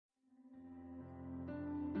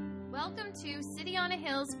Welcome to City on a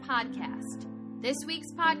Hill's podcast. This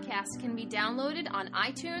week's podcast can be downloaded on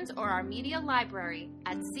iTunes or our media library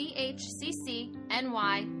at chccny.com.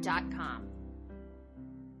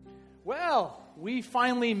 Well, we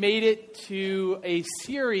finally made it to a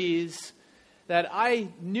series that I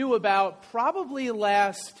knew about probably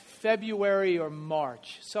last February or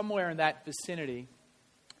March, somewhere in that vicinity.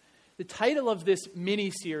 The title of this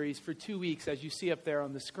mini-series for 2 weeks, as you see up there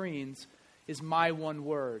on the screens, is My One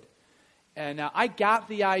Word. And I got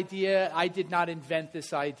the idea. I did not invent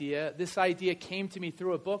this idea. This idea came to me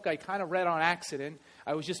through a book I kind of read on accident.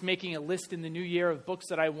 I was just making a list in the new year of books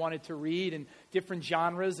that I wanted to read in different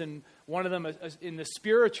genres, and one of them in the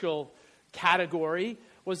spiritual category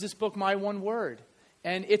was this book, My One Word.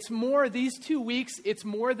 And it's more, these 2 weeks, it's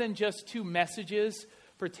more than just two messages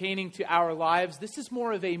pertaining to our lives. This is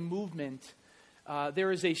more of a movement.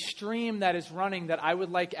 There is a stream that is running that I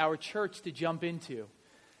would like our church to jump into.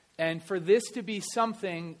 And for this to be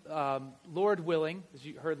something, Lord willing, as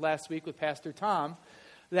you heard last week with Pastor Tom,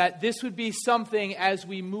 that this would be something as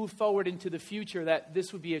we move forward into the future, that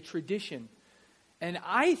this would be a tradition. And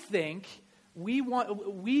I think we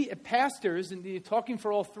pastors, and talking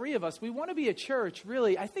for all three of us, we want to be a church,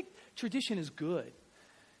 really, I think tradition is good.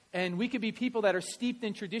 And we could be people that are steeped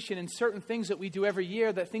in tradition and certain things that we do every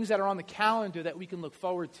year, that things that are on the calendar that we can look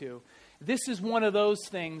forward to. This is one of those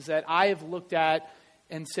things that I have looked at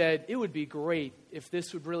and said, it would be great if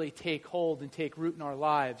this would really take hold and take root in our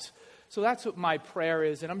lives. So that's what my prayer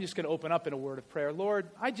is, and I'm just going to open up in a word of prayer. Lord,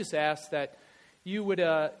 I just ask that you would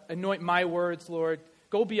anoint my words, Lord.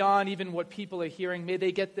 Go beyond even what people are hearing. May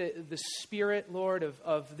they get the spirit, Lord,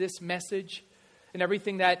 of this message and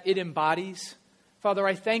everything that it embodies. Father,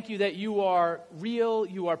 I thank you that you are real,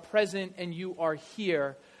 you are present, and you are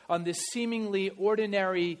here on this seemingly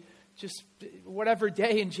ordinary, just whatever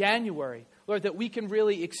day in January. Lord, that we can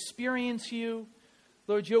really experience you.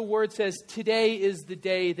 Lord, your word says, today is the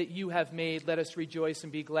day that you have made. Let us rejoice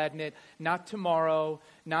and be glad in it. Not tomorrow,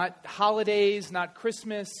 not holidays, not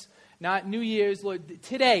Christmas, not New Year's. Lord,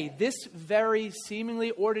 today, this very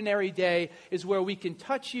seemingly ordinary day is where we can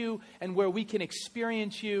touch you and where we can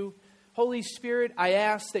experience you. Holy Spirit, I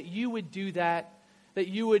ask that you would do that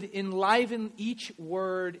you would enliven each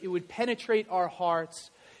word. It would penetrate our hearts.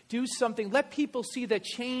 Do something. Let people see that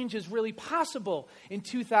change is really possible in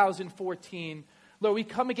 2014. Lord, we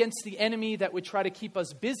come against the enemy that would try to keep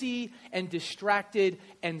us busy and distracted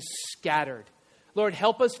and scattered. Lord,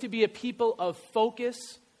 help us to be a people of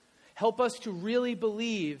focus. Help us to really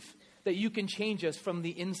believe that you can change us from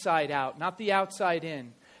the inside out, not the outside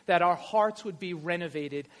in. That our hearts would be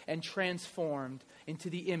renovated and transformed into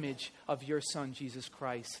the image of your Son, Jesus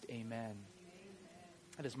Christ. Amen.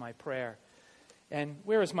 That is my prayer. And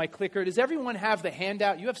where is my clicker? Does everyone have the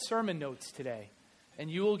handout? You have sermon notes today.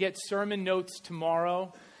 And you will get sermon notes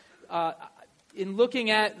tomorrow. In looking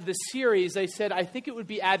at the series, I said, I think it would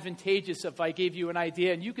be advantageous if I gave you an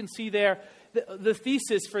idea. And you can see there the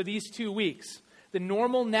thesis for these 2 weeks. The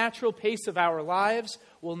normal, natural pace of our lives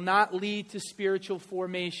will not lead to spiritual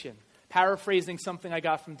formation. Paraphrasing something I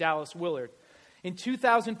got from Dallas Willard. In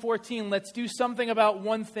 2014, let's do something about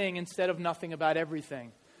one thing instead of nothing about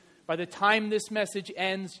everything. By the time this message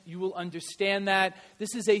ends, you will understand that.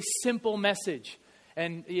 This is a simple message.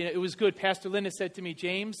 And it was good. Pastor Linda said to me,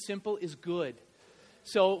 James, simple is good.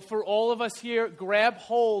 So for all of us here, grab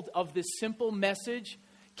hold of this simple message,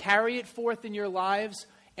 carry it forth in your lives,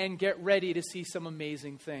 and get ready to see some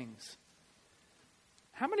amazing things.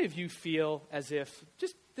 How many of you feel as if,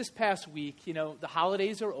 just this past week, the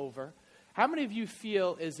holidays are over, how many of you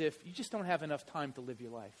feel as if you just don't have enough time to live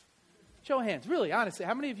your life? Show of hands, really, honestly.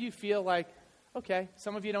 How many of you feel like, okay,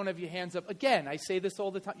 some of you don't have your hands up. Again, I say this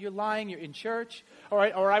all the time. You're lying, you're in church. All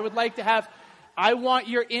right, or I would like to have, I want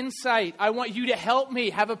your insight. I want you to help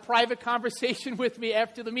me, have a private conversation with me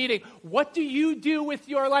after the meeting. What do you do with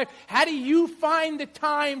your life? How do you find the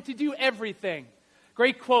time to do everything?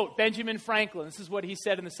 Great quote, Benjamin Franklin. This is what he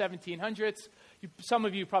said in the 1700s. Some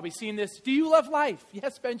of you have probably seen this. Do you love life?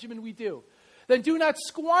 Yes, Benjamin, we do. Then do not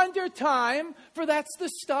squander time, for that's the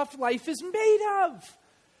stuff life is made of.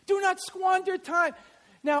 Do not squander time.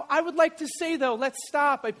 Now, I would like to say, though, let's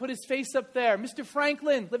stop. I put his face up there. Mr.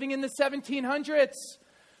 Franklin, living in the 1700s,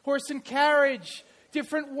 horse and carriage,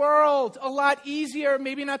 different world, a lot easier,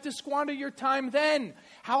 maybe not to squander your time then.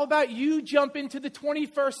 How about you jump into the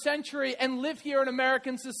 21st century and live here in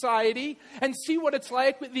American society and see what it's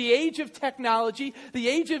like with the age of technology, the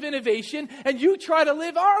age of innovation, and you try to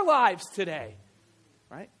live our lives today,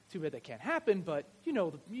 right? Too bad that can't happen, but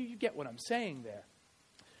you get what I'm saying there.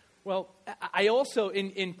 Well, I also,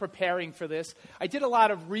 in preparing for this, I did a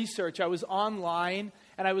lot of research. I was online,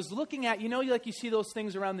 and I was looking at, like you see those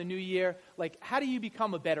things around the new year, like how do you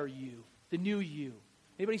become a better you, the new you?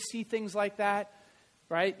 Anybody see things like that,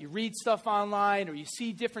 right? You read stuff online, or you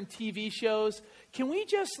see different TV shows. Can we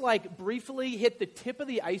just briefly hit the tip of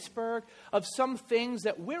the iceberg of some things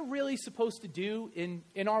that we're really supposed to do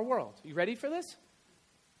in our world? You ready for this?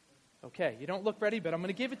 Okay, you don't look ready, but I'm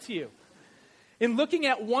going to give it to you. In looking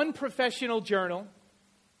at one professional journal,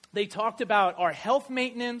 they talked about our health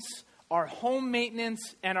maintenance, our home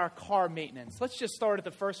maintenance, and our car maintenance. Let's just start at the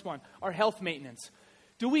first one, our health maintenance.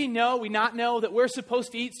 Do we not know that we're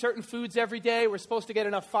supposed to eat certain foods every day? We're supposed to get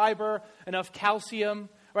enough fiber, enough calcium.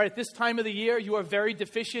 Right, at this time of the year, you are very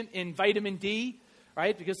deficient in vitamin D,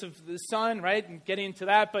 right, because of the sun, right, and getting into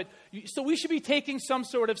that. So we should be taking some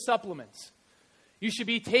sort of supplements. You should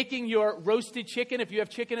be taking your roasted chicken. If you have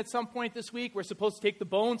chicken at some point this week, we're supposed to take the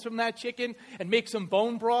bones from that chicken and make some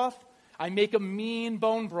bone broth. I make a mean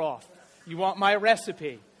bone broth. You want my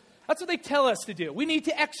recipe? That's what they tell us to do. We need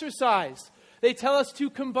to exercise. They tell us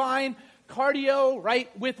to combine cardio,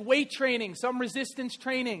 right, with weight training, some resistance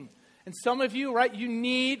training. And some of you, right,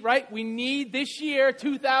 we need this year,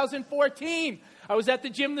 2014. I was at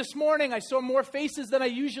the gym this morning. I saw more faces than I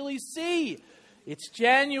usually see. It's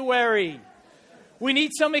January. We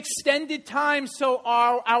need some extended time so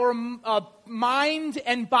our mind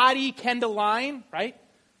and body can align, right?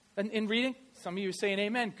 In reading, some of you are saying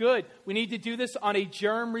amen. Good. We need to do this on a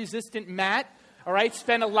germ-resistant mat, all right?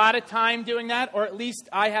 Spend a lot of time doing that, or at least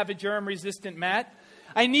I have a germ-resistant mat.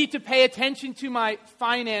 I need to pay attention to my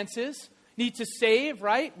finances. Need to save,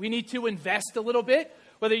 right? We need to invest a little bit.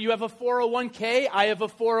 Whether you have a 401k, I have a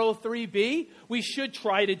 403b. We should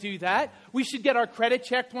try to do that. We should get our credit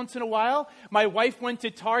checked once in a while. My wife went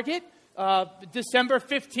to Target December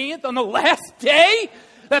 15th on the last day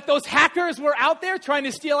that those hackers were out there trying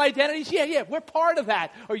to steal identities. Yeah, we're part of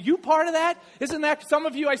that. Are you part of that? Isn't that, some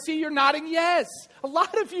of you, I see you're nodding yes. A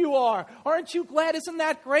lot of you are. Aren't you glad? Isn't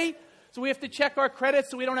that great? So we have to check our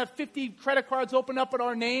credits so we don't have 50 credit cards open up in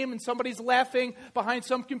our name and somebody's laughing behind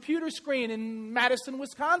some computer screen in Madison,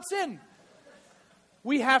 Wisconsin.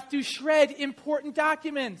 We have to shred important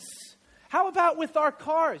documents. How about with our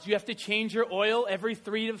cars? You have to change your oil every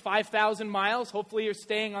 3,000 to 5,000 miles. Hopefully you're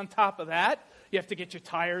staying on top of that. You have to get your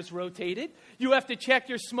tires rotated. You have to check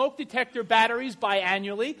your smoke detector batteries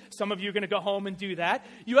biannually. Some of you are going to go home and do that.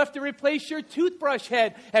 You have to replace your toothbrush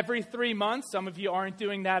head every 3 months. Some of you aren't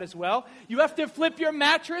doing that as well. You have to flip your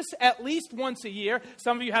mattress at least once a year.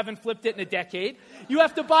 Some of you haven't flipped it in a decade. You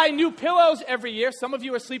have to buy new pillows every year. Some of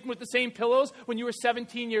you are sleeping with the same pillows when you were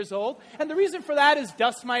 17 years old. And the reason for that is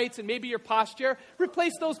dust mites and maybe your posture.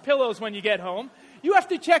 Replace those pillows when you get home. You have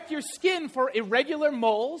to check your skin for irregular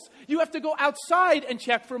moles. You have to go outside and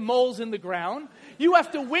check for moles in the ground. You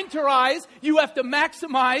have to winterize. You have to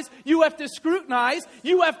maximize. You have to scrutinize.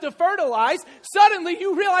 You have to fertilize. Suddenly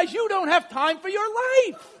you realize you don't have time for your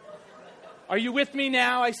life. Are you with me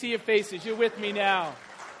now? I see your faces. You're with me now.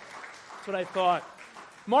 That's what I thought.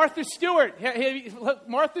 Martha Stewart. Look,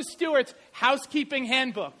 Martha Stewart's housekeeping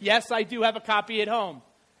handbook. Yes, I do have a copy at home.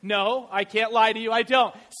 No, I can't lie to you, I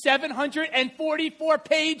don't. 744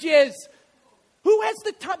 pages. Who has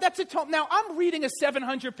the time? That's a tome. Now, I'm reading a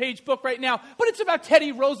 700-page book right now, but it's about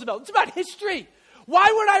Teddy Roosevelt. It's about history.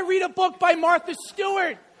 Why would I read a book by Martha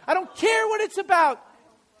Stewart? I don't care what it's about.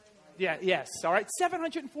 Yes, all right,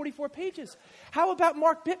 744 pages. How about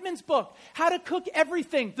Mark Pittman's book, How to Cook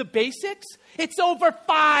Everything, The Basics? It's over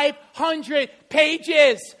 500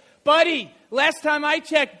 pages. Buddy, last time I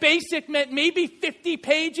checked, basic meant maybe 50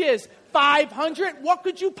 pages. 500? What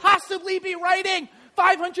could you possibly be writing?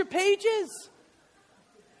 500 pages?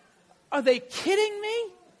 Are they kidding me?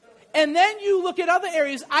 And then you look at other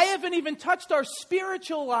areas. I haven't even touched our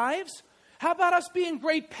spiritual lives. How about us being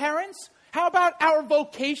great parents? How about our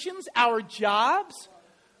vocations, our jobs?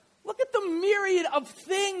 Look at the myriad of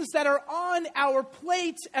things that are on our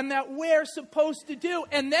plates and that we're supposed to do.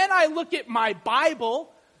 And then I look at my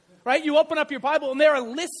Bible. Right? You open up your Bible and there are a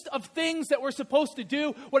list of things that we're supposed to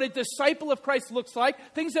do, what a disciple of Christ looks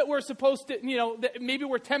like, things that we're supposed to, that maybe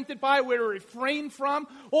we're tempted by, we're to refrain from,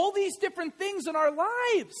 all these different things in our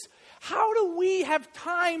lives. How do we have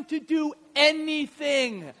time to do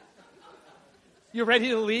anything? You ready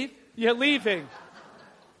to leave? You're leaving.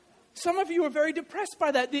 Some of you are very depressed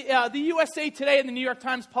by that. The USA Today and the New York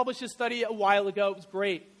Times published a study a while ago. It was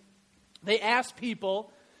great. They asked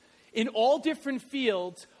people in all different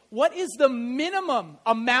fields, what is the minimum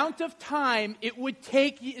amount of time it would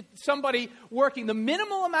take somebody working, the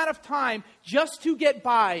minimal amount of time just to get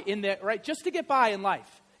by in their, right? Just to get by in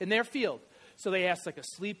life, in their field. So they asked like a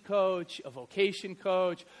sleep coach, a vocation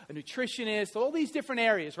coach, a nutritionist, all these different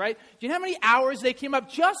areas, right? Do you know how many hours they came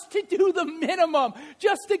up just to do the minimum,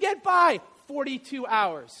 just to get by? 42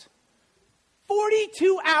 hours.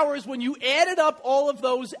 42 hours. When you added up all of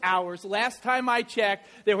those hours, last time I checked,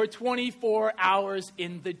 there were 24 hours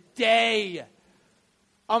in the day.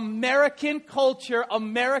 American culture,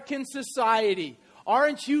 American society.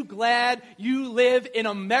 Aren't you glad you live in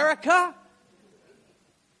America?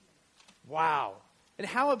 Wow. And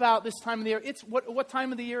how about this time of the year? It's what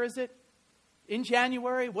time of the year is it? In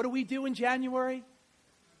January? What do we do in January?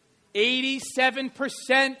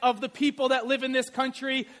 87% of the people that live in this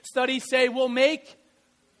country, studies say, will make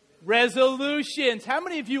resolutions. How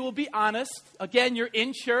many of you will be honest? Again, you're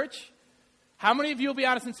in church. How many of you will be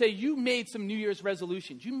honest and say, you made some New Year's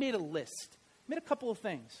resolutions? You made a list. You made a couple of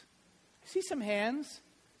things. I see some hands.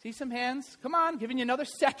 See some hands? Come on, giving you another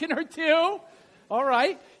second or two. All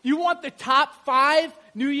right. You want the top 5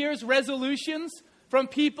 New Year's resolutions from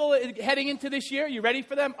people heading into this year? You ready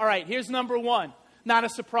for them? All right, here's number 1. Not a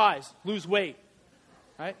surprise. Lose weight.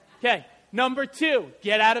 All right? Okay. Number 2,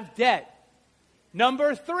 get out of debt.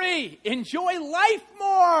 Number 3, enjoy life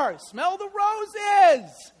more. Smell the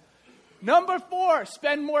roses. Number 4,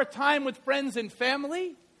 spend more time with friends and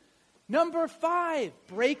family. Number 5,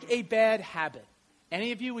 break a bad habit.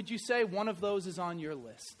 Any of you, would you say one of those is on your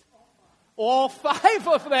list? All 5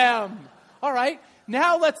 of them. All right.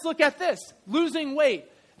 Now let's look at this. Losing weight.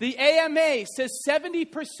 The AMA says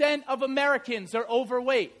 70% of Americans are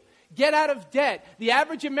overweight. Get out of debt. The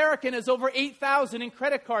average American is over $8,000 in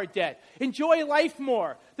credit card debt. Enjoy life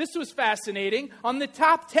more. This was fascinating. On the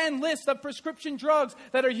top 10 list of prescription drugs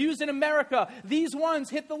that are used in America, these ones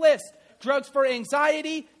hit the list. Drugs for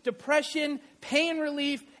anxiety, depression, pain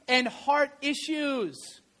relief, and heart issues.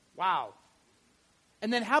 Wow.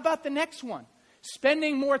 And then how about the next one?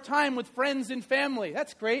 Spending more time with friends and family.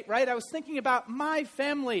 That's great, right? I was thinking about my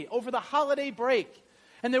family over the holiday break.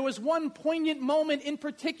 And there was one poignant moment in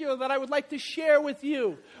particular that I would like to share with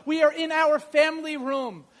you. We are in our family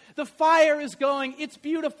room. The fire is going. It's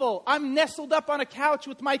beautiful. I'm nestled up on a couch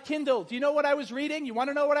with my Kindle. Do you know what I was reading? You want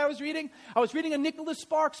to know what I was reading? I was reading a Nicholas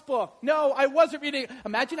Sparks book. No, I wasn't reading.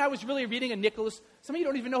 Imagine I was really reading a Nicholas. Some of you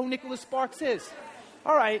don't even know who Nicholas Sparks is.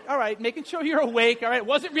 All right. Making sure you're awake. All right.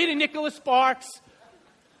 Wasn't reading Nicholas Sparks.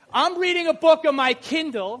 I'm reading a book on my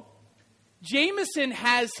Kindle. Jameson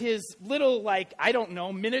has his little,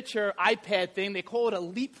 miniature iPad thing. They call it a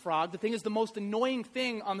leapfrog. The thing is the most annoying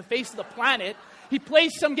thing on the face of the planet. He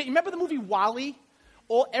plays some game. You remember the movie WALL-E?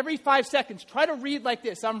 Every 5 seconds, try to read like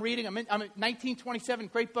this. I'm in 1927,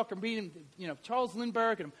 great book. I'm reading, Charles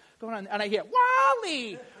Lindbergh, and I'm going on, and I hear,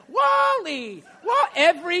 WALL-E, WALL-E,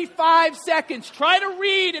 every 5 seconds. Try to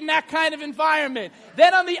read in that kind of environment.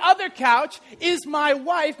 Then on the other couch is my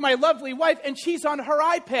wife, my lovely wife, and she's on her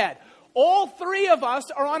iPad. All 3 of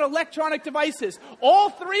us are on electronic devices. All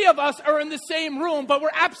 3 of us are in the same room, but we're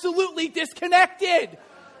absolutely disconnected.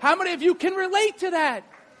 How many of you can relate to that?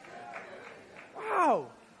 Wow.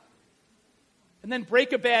 And then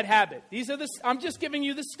break a bad habit. I'm just giving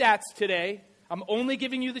you the stats today. I'm only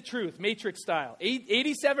giving you the truth, Matrix style.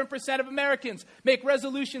 87% of Americans make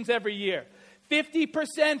resolutions every year.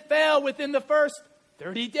 50% fail within the first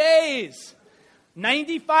 30 days.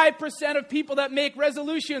 95% of people that make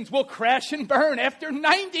resolutions will crash and burn after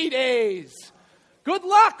 90 days. Good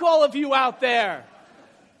luck, all of you out there.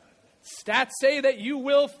 Stats say that you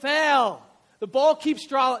will fail. The ball keeps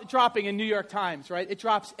dropping in New York Times, right? It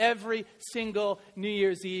drops every single New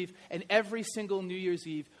Year's Eve, and every single New Year's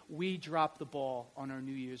Eve, we drop the ball on our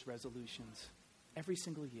New Year's resolutions. Every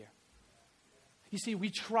single year. You see,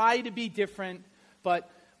 we try to be different,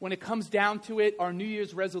 but when it comes down to it, our New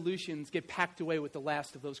Year's resolutions get packed away with the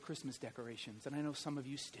last of those Christmas decorations. And I know some of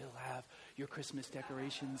you still have your Christmas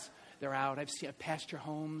decorations. They're out. I've passed your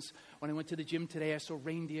homes. When I went to the gym today, I saw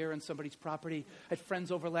reindeer on somebody's property. I had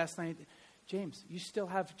friends over last night. James, you still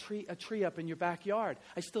have a tree up in your backyard.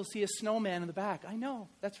 I still see a snowman in the back. I know.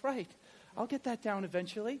 That's right. I'll get that down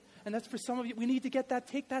eventually. And that's for some of you. We need to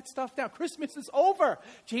take that stuff down. Christmas is over.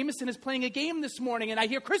 Jameson is playing a game this morning, and I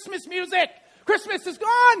hear Christmas music. Christmas is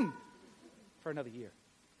gone for another year.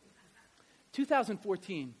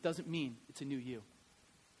 2014 doesn't mean it's a new you.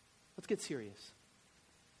 Let's get serious.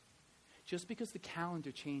 Just because the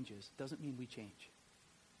calendar changes doesn't mean we change.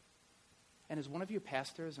 And as one of your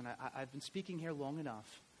pastors, and I've been speaking here long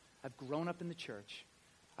enough, I've grown up in the church.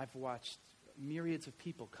 I've watched myriads of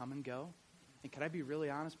people come and go. And can I be really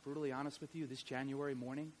honest, brutally honest with you, this January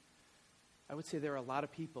morning? I would say there are a lot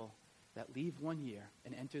of people that leave one year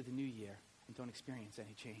and enter the new year and don't experience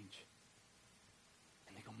any change.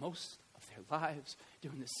 And they go most of their lives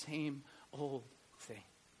doing the same old thing.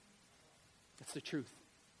 That's the truth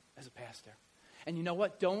as a pastor. And you know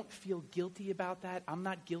what? Don't feel guilty about that. I'm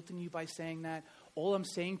not guilting you by saying that. All I'm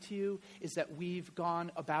saying to you is that we've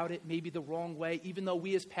gone about it maybe the wrong way, even though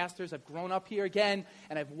we as pastors have grown up here again,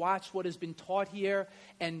 and I've watched what has been taught here,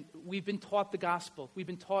 and we've been taught the gospel. We've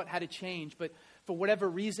been taught how to change. But for whatever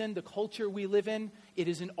reason, the culture we live in, it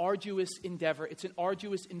is an arduous endeavor. It's an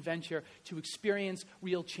arduous adventure to experience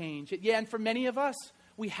real change. Yeah, and for many of us,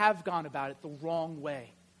 we have gone about it the wrong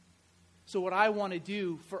way. So what I want to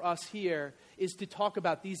do for us here is to talk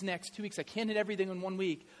about these next 2 weeks. I can't hit everything in 1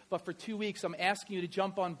 week, but for 2 weeks, I'm asking you to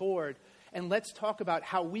jump on board and let's talk about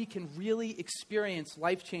how we can really experience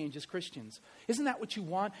life change as Christians. Isn't that what you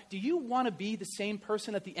want? Do you want to be the same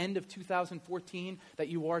person at the end of 2014 that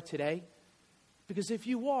you are today? Because if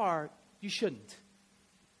you are, you shouldn't.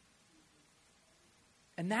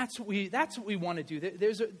 And that's what we want to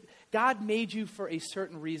do. God made you for a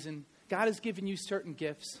certain reason. God has given you certain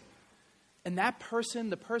gifts. And that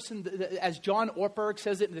person, as John Ortberg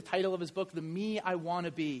says it in the title of his book, the me I want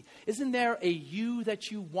to be. Isn't there a you that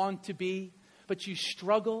you want to be, but you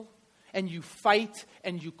struggle and you fight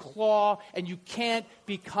and you claw and you can't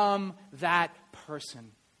become that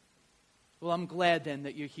person? Well, I'm glad then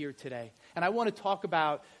that you're here today. And I want to talk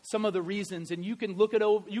about some of the reasons, and you can look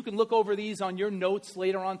over these on your notes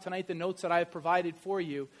later on tonight, the notes that I have provided for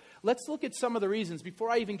you. Let's look at some of the reasons before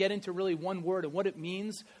I even get into really one word and what it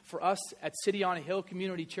means for us at City on a Hill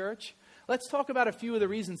Community Church. Let's talk about a few of the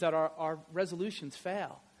reasons that our resolutions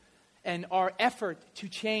fail and our effort to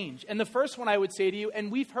change. And the first one I would say to you,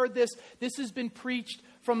 and we've heard this has been preached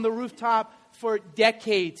from the rooftop for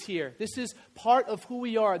decades here. This is part of who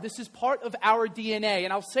we are. This is part of our DNA.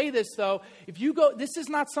 And I'll say this, though. This is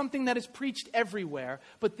not something that is preached everywhere,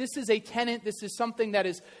 but this is a tenet. This is something that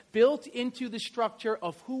is built into the structure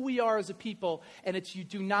of who we are as a people. And it's you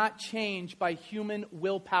do not change by human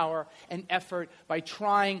willpower and effort, by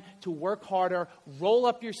trying to work harder, roll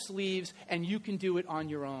up your sleeves, and you can do it on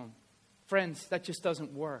your own. Friends, that just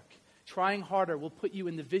doesn't work. Trying harder will put you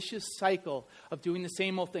in the vicious cycle of doing the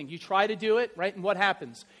same old thing. You try to do it, right? And what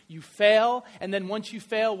happens? You fail, and then once you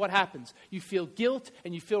fail, what happens? You feel guilt,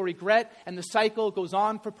 and you feel regret, and the cycle goes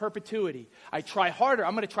on for perpetuity. I try harder.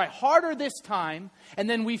 I'm going to try harder this time, and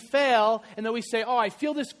then we fail, and then we say, I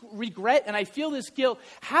feel this regret, and I feel this guilt.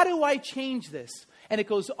 How do I change this? And it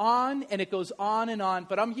goes on, and it goes on and on.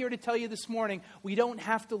 But I'm here to tell you this morning, we don't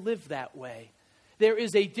have to live that way. There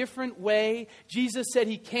is a different way. Jesus said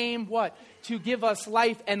he came, what? To give us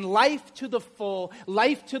life, and life to the full,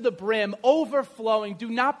 life to the brim, overflowing. Do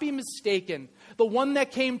not be mistaken. The one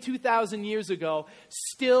that came 2,000 years ago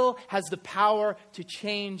still has the power to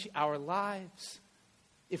change our lives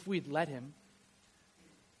if we'd let him.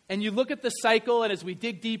 And you look at the cycle, and as we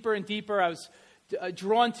dig deeper and deeper, I was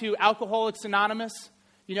drawn to Alcoholics Anonymous.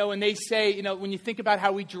 And they say, when you think about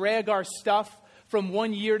how we drag our stuff from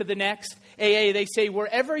one year to the next, AA, they say,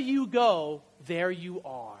 wherever you go, there you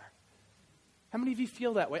are. How many of you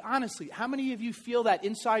feel that way? Honestly, how many of you feel that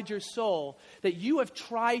inside your soul, that you have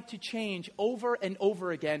tried to change over and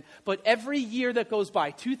over again, but every year that goes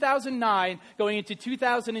by, 2009 going into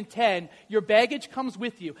 2010, your baggage comes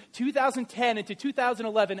with you, 2010 into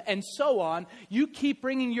 2011, and so on. You keep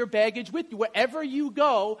bringing your baggage with you. Wherever you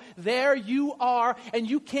go, there you are, and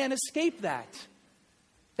you can't escape that.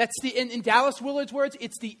 That's in Dallas Willard's words,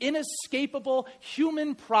 it's the inescapable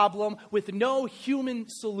human problem with no human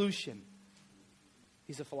solution.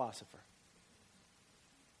 He's a philosopher.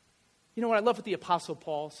 You know what? I love what the Apostle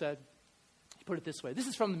Paul said. He put it this way. This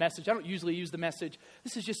is from the Message. I don't usually use the Message.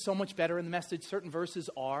 This is just so much better in the Message. Certain verses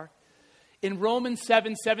are. In Romans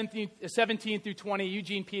 7:17 through 20,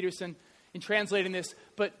 Eugene Peterson, in translating this,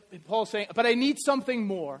 but Paul's saying, but I need something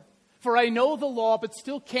more. For I know the law, but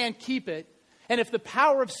still can't keep it. And if the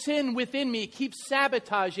power of sin within me keeps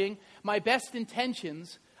sabotaging my best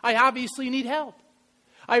intentions, I obviously need help.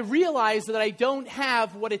 I realize that I don't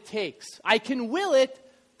have what it takes. I can will it,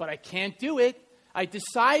 but I can't do it. I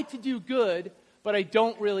decide to do good, but I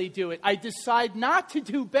don't really do it. I decide not to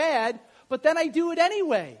do bad, but then I do it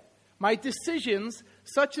anyway. My decisions,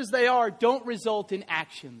 such as they are, don't result in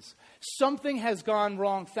actions. Something has gone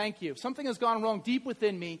wrong, thank you. Something has gone wrong deep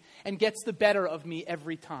within me and gets the better of me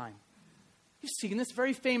every time. You've seen this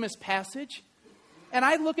very famous passage. And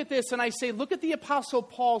I look at this and I say, look at the Apostle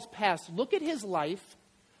Paul's past. Look at his life.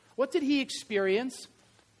 What did he experience?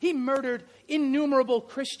 He murdered innumerable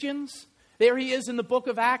Christians. There he is in the book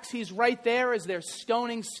of Acts. He's right there as they're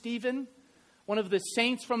stoning Stephen, one of the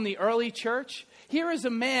saints from the early church. Here is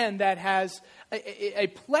a man that has a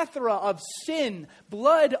plethora of sin,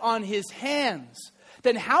 blood on his hands.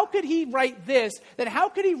 then how could he write this? Then how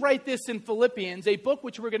could he write this in Philippians, a book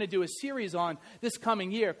which we're going to do a series on this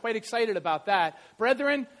coming year? Quite excited about that.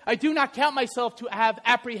 Brethren, I do not count myself to have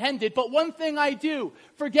apprehended, but one thing I do,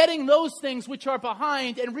 forgetting those things which are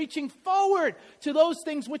behind and reaching forward to those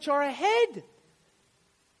things which are ahead.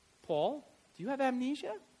 Paul, do you have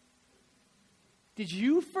amnesia? Did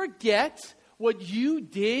you forget what you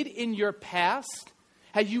did in your past?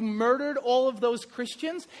 Had you murdered all of those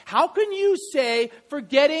Christians? How can you say,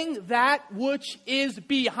 forgetting that which is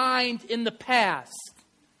behind in the past?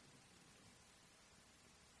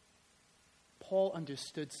 Paul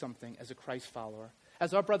understood something as a Christ follower.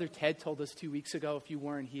 As our brother Ted told us 2 weeks ago, if you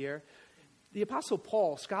weren't here, the Apostle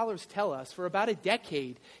Paul, scholars tell us, for about a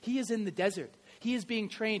decade, he is in the desert. He is being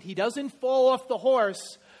trained. He doesn't fall off the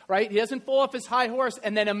horse, right? He doesn't fall off his high horse,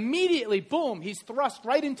 and then immediately, boom, he's thrust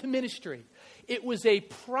right into ministry. It was a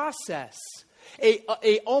process,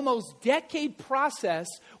 a almost decade process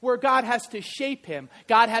where God has to shape him.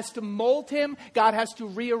 God has to mold him. God has to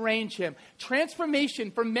rearrange him.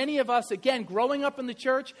 Transformation for many of us, again, growing up in the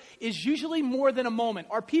church, is usually more than a moment.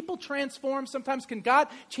 Are people transformed? Sometimes can God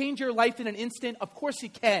change your life in an instant? Of course he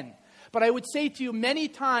can. But I would say to you many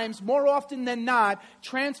times, more often than not,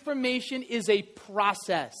 transformation is a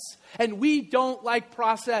process. And we don't like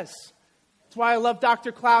process. That's why I love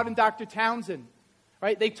Dr. Cloud and Dr. Townsend.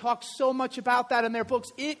 Right? They talk so much about that in their books.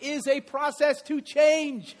 It is a process to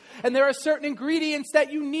change. And there are certain ingredients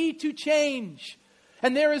that you need to change.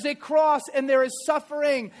 And there is a cross, and there is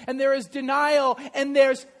suffering, and there is denial, and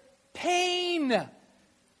there's pain.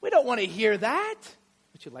 We don't want to hear that.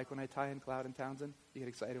 Don't you like when I tie in Cloud and Townsend? You get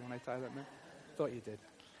excited when I tie that, man? Thought you did.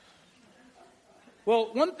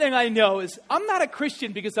 Well, one thing I know is I'm not a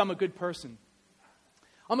Christian because I'm a good person.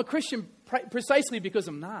 I'm a Christian precisely because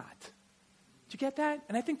I'm not. Did you get that?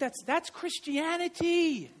 And I think that's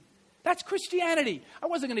Christianity. That's Christianity. I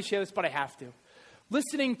wasn't going to share this, but I have to.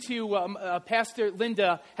 Listening to Pastor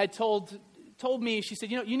Linda had told me, she said,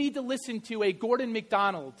 you need to listen to a Gordon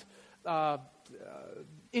MacDonald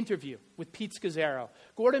interview with Pete Scazzaro.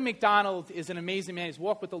 Gordon MacDonald is an amazing man. He's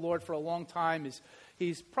walked with the Lord for a long time.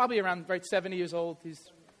 He's probably around 70 years old. He's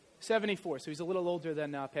 74, so he's a little older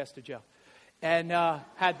than Pastor Joe. And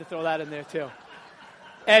had to throw that in there too.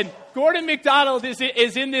 And Gordon MacDonald is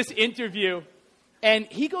in this interview, and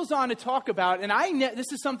he goes on to talk about, and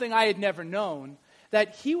this is something I had never known,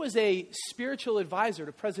 that he was a spiritual advisor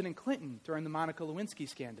to President Clinton during the Monica Lewinsky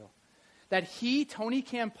scandal. That he, Tony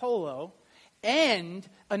Campolo, and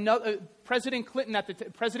President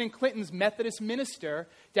Clinton's Methodist minister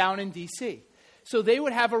down in D.C. So they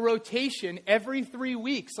would have a rotation every 3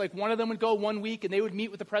 weeks. Like one of them would go 1 week and they would meet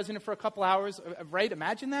with the president for a couple hours, right?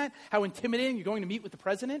 Imagine that. How intimidating. You're going to meet with the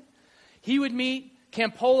president. He would meet,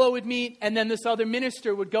 Campolo would meet, and then this other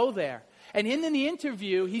minister would go there. And in the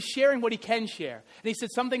interview, he's sharing what he can share. And he said,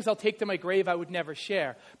 some things I'll take to my grave I would never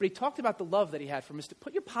share. But he talked about the love that he had for Mr.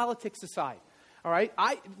 Put your politics aside. All right?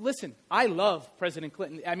 I love President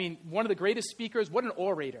Clinton. I mean, one of the greatest speakers. What an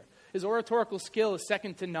orator. His oratorical skill is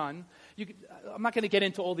second to none. I'm not going to get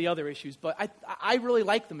into all the other issues, but I really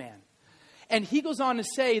like the man. And he goes on to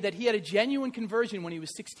say that he had a genuine conversion when he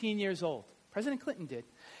was 16 years old. President Clinton did.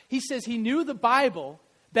 He says he knew the Bible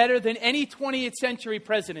better than any 20th century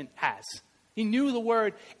president has. He knew the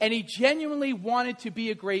word, and he genuinely wanted to be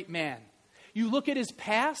a great man. You look at his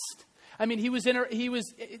past. I mean,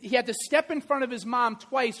 he had to step in front of his mom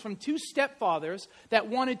twice from two stepfathers that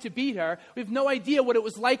wanted to beat her. We have no idea what it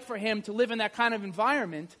was like for him to live in that kind of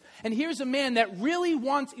environment. And here's a man that really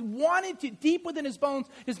wanted to, deep within his bones,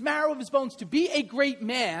 his marrow of his bones, to be a great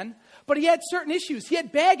man. But he had certain issues. He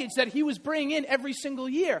had baggage that he was bringing in every single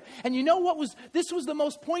year. And you know this was the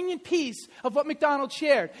most poignant piece of what MacDonald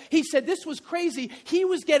shared. He said this was crazy. He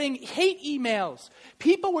was getting hate emails.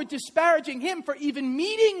 People were disparaging him for even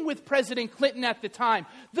meeting with President Clinton at the time.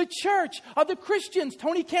 The church, other Christians,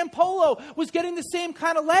 Tony Campolo was getting the same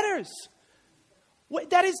kind of letters.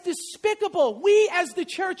 That is despicable. We as the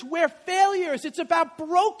church, we're failures. It's about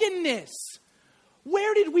brokenness.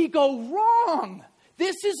 Where did we go wrong?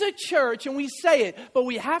 This is a church, and we say it, but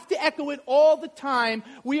we have to echo it all the time.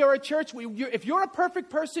 We are a church. If you're a perfect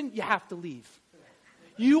person, you have to leave.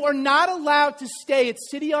 You are not allowed to stay at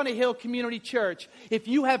City on a Hill Community Church if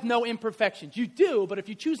you have no imperfections. You do, but if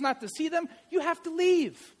you choose not to see them, you have to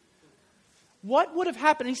leave. What would have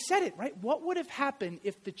happened? He said it, right? What would have happened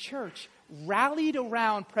if the church rallied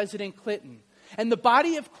around President Clinton And the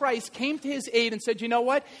body of Christ came to his aid and said, you know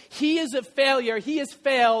what? He is a failure. He has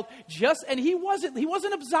failed. And he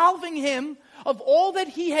wasn't absolving him of all that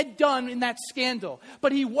he had done in that scandal.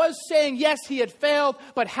 But he was saying, yes, he had failed,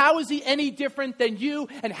 but how is he any different than you?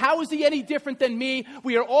 And how is he any different than me?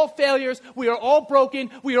 We are all failures. We are all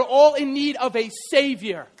broken. We are all in need of a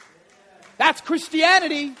Savior. That's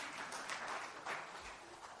Christianity.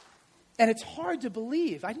 And it's hard to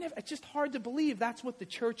believe. It's just hard to believe that's what the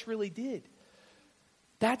church really did.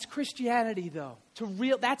 That's Christianity, though.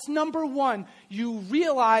 That's number one. You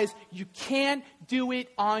realize you can't do it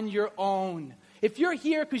on your own. If you're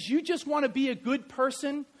here because you just want to be a good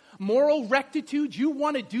person, moral rectitude, you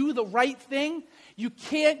want to do the right thing, you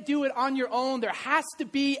can't do it on your own. There has to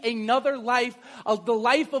be another life, the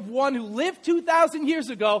life of one who lived 2,000 years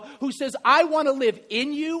ago, who says, I want to live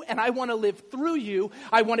in you and I want to live through you.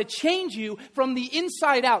 I want to change you from the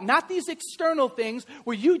inside out. Not these external things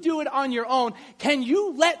where you do it on your own. Can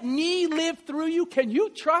you let me live through you? Can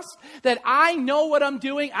you trust that I know what I'm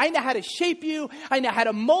doing? I know how to shape you. I know how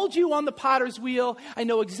to mold you on the potter's wheel. I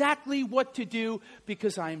know exactly what to do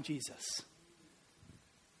because I am Jesus.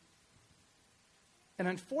 And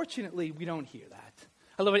unfortunately, we don't hear that.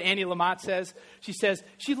 I love what Annie Lamott says. She says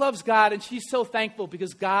she loves God and she's so thankful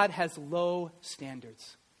because God has low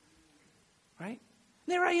standards. Right?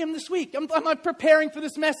 There I am this week. I'm preparing for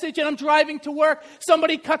this message and I'm driving to work.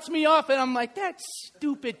 Somebody cuts me off and I'm like, that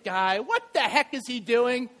stupid guy. What the heck is he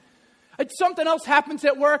doing? Something else happens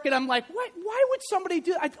at work and I'm like, what? Why would somebody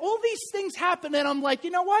do that? All these things happen and I'm like, you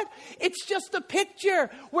know what? It's just a picture.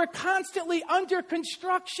 We're constantly under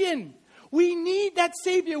construction. We need that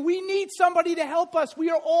Savior. We need somebody to help us. We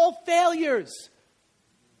are all failures.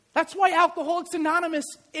 That's why Alcoholics Anonymous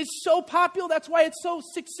is so popular. That's why it's so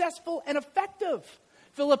successful and effective.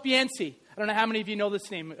 Philip Yancey, I don't know how many of you know this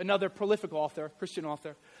name, another prolific author, Christian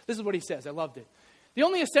author. This is what he says. I loved it. The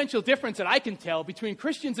only essential difference that I can tell between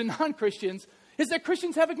Christians and non-Christians is that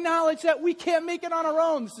Christians have acknowledged that we can't make it on our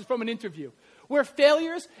own. This is from an interview. We're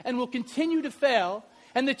failures and will continue to fail.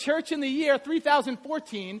 And the church in the year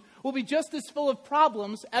 3014 will be just as full of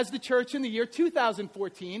problems as the church in the year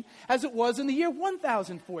 2014 as it was in the year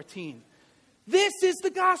 1014. This is the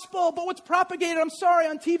gospel. But what's propagated, on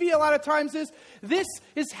TV a lot of times is, this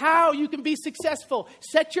is how you can be successful.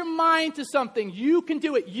 Set your mind to something. You can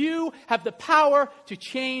do it. You have the power to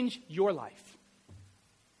change your life.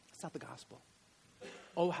 That's not the gospel.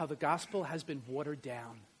 Oh, how the gospel has been watered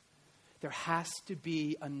down. There has to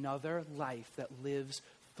be another life that lives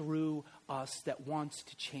through us, that wants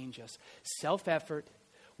to change us. Self-effort,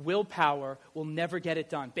 willpower will never get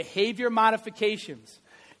it done. Behavior modifications,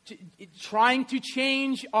 trying to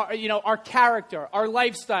change our character, our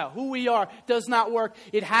lifestyle, who we are, does not work.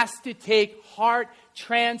 It has to take heart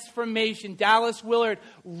transformation. Dallas Willard,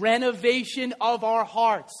 renovation of our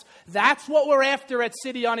hearts. That's what we're after at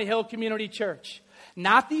City on a Hill Community Church.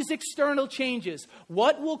 Not these external changes.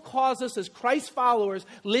 What will cause us as Christ followers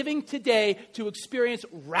living today to experience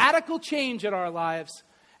radical change in our lives?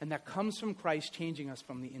 And that comes from Christ changing us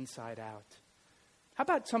from the inside out. How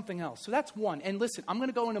about something else? So that's one. And listen, I'm going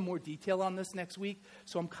to go into more detail on this next week,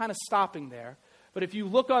 so I'm kind of stopping there. But if you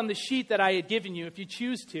look on the sheet that I had given you, if you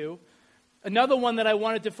choose to, another one that I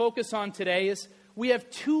wanted to focus on today is we have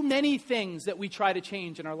too many things that we try to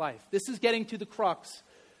change in our life. This is getting to the crux,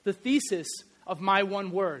 the thesis of my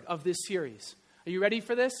one word of this series. Are you ready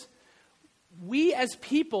for this? We as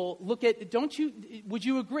people look at, would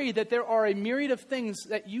you agree that there are a myriad of things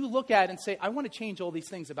that you look at and say, I want to change all these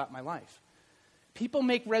things about my life? People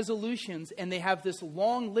make resolutions and they have this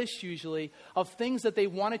long list usually of things that they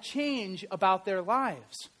want to change about their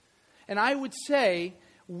lives. And I would say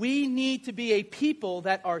we need to be a people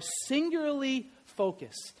that are singularly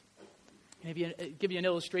focused. I'll give you an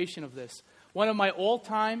illustration of this. One of my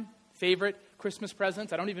all-time favorite Christmas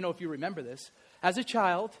presents, I don't even know if you remember this. As a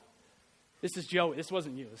child, this is Joe, this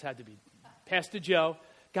wasn't you, this had to be Pastor Joe,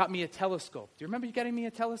 got me a telescope. Do you remember getting me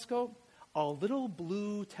a telescope? A little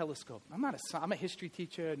blue telescope. I'm a history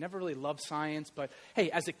teacher, never really loved science, but hey,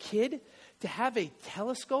 as a kid, to have a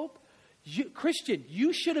telescope, Christian,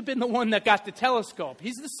 you should have been the one that got the telescope.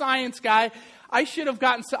 He's the science guy. I should have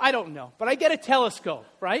gotten, I don't know, but I get a telescope,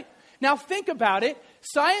 right? Now think about it.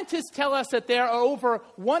 Scientists tell us that there are over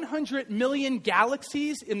 100 million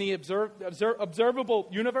galaxies in the observable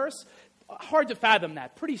universe. Hard to fathom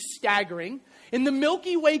that. Pretty staggering. In the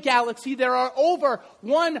Milky Way galaxy, there are over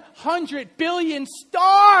 100 billion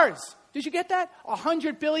stars. Did you get that?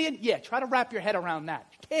 100 billion? Yeah, try to wrap your head around that.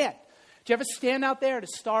 You can't. Do you ever stand out there at a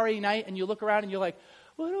starry night and you look around and you're like,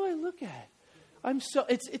 what do I look at?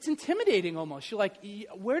 It's intimidating almost. You're like,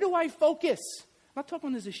 where do I focus? I'm not talking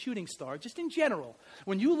when there's a shooting star, just in general.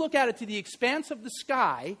 When you look out to the expanse of the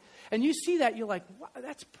sky and you see that, you're like, wow,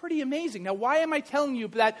 that's pretty amazing. Now, why am I telling you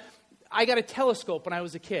that I got a telescope when I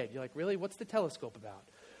was a kid? You're like, really? What's the telescope about?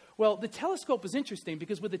 Well, the telescope was interesting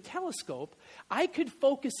because with a telescope, I could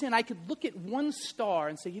focus in. I could look at one star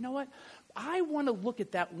and say, you know what? I want to look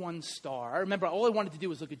at that one star. I remember all I wanted to do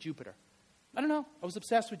was look at Jupiter. I don't know. I was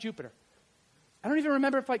obsessed with Jupiter. I don't even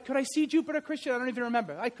remember could I see Jupiter, Christian? I don't even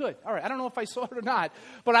remember. I could. All right. I don't know if I saw it or not.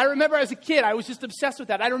 But I remember as a kid, I was just obsessed with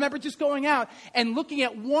that. I remember just going out and looking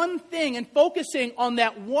at one thing and focusing on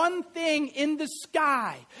that one thing in the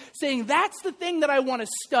sky. Saying, that's the thing that I want to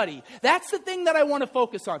study. That's the thing that I want to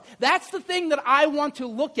focus on. That's the thing that I want to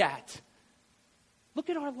look at. Look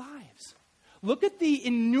at our lives. Look at the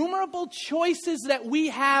innumerable choices that we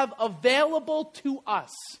have available to us.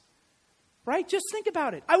 Right? Just think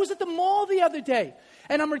about it. I was at the mall the other day,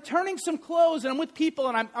 and I'm returning some clothes, and I'm with people,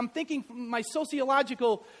 and I'm thinking, my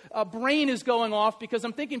sociological brain is going off because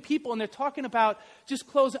I'm thinking people, and they're talking about just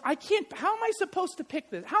clothes. How am I supposed to pick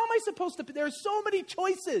this? How am I supposed to pick? There are so many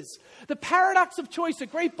choices. The Paradox of Choice, a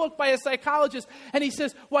great book by a psychologist, and he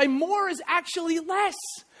says, why more is actually less.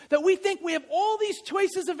 That we think we have all these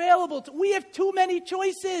choices available. We have too many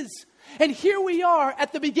choices. And here we are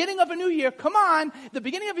at the beginning of a new year. Come on, the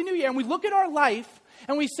beginning of a new year. And we look at our life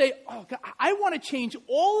and we say, oh, God, I want to change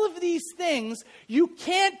all of these things. You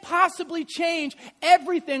can't possibly change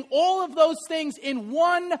everything, all of those things in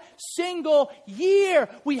one single year.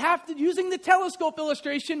 We have to, using the telescope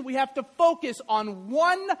illustration, we have to focus on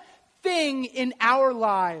one thing in our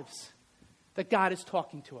lives that God is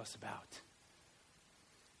talking to us about.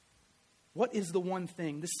 What is the one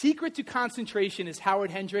thing? The secret to concentration is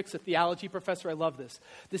Howard Hendricks, a theology professor. I love this.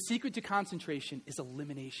 The secret to concentration is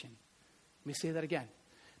elimination. Let me say that again.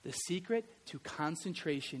 The secret to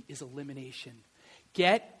concentration is elimination.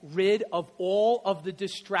 Get rid of all of the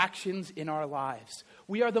distractions in our lives.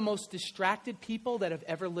 We are the most distracted people that have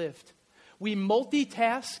ever lived. We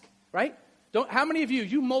multitask, right? How many of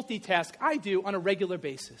you multitask? I do on a regular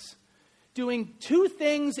basis. Doing two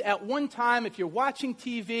things at one time. If you're watching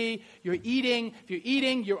TV, you're eating. If you're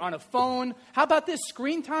eating, you're on a phone. How about this?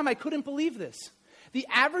 Screen time? I couldn't believe this. The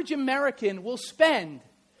average American will spend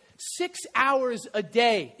 6 hours a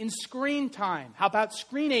day in screen time. How about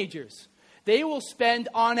screenagers? They will spend,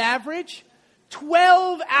 on average,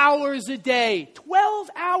 12 hours a day. 12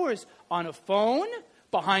 hours on a phone,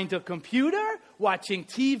 behind a computer, watching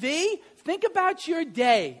TV. Think about your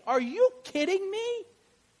day. Are you kidding me?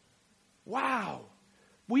 Wow.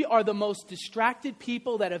 We are the most distracted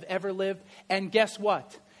people that have ever lived. And guess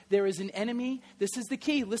what? There is an enemy. This is the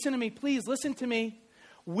key. Listen to me, please. Listen to me.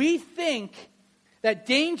 We think that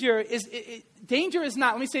danger is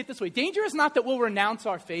not, let me say it this way. Danger is not that we'll renounce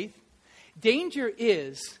our faith. Danger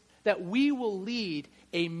is that we will lead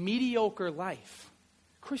a mediocre life,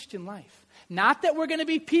 Christian life. Not that we're going to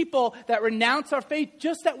be people that renounce our faith,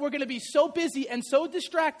 just that we're going to be so busy and so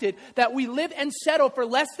distracted that we live and settle for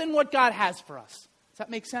less than what God has for us. Does that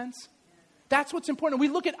make sense? That's what's important. We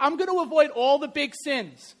look at, I'm going to avoid all the big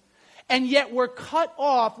sins. And yet we're cut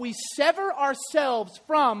off. We sever ourselves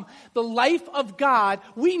from the life of God.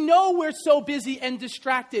 We know we're so busy and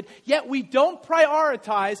distracted, yet we don't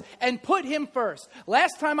prioritize and put Him first.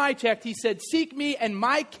 Last time I checked, He said, seek me and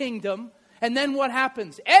my kingdom. And then what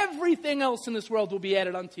happens? Everything else in this world will be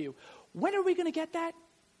added unto you. When are we going to get that?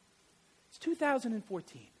 It's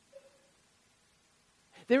 2014.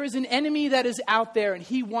 There is an enemy that is out there, and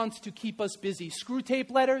he wants to keep us busy. Screw tape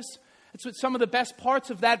letters. That's what some of the best parts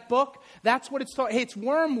of that book. That's what it's taught. Hey, it's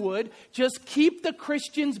wormwood. Just keep the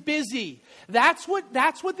Christians busy. That's what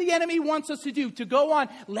the enemy wants us to do. To go on.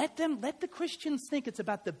 Let the Christians think it's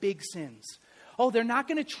about the big sins. Oh, they're not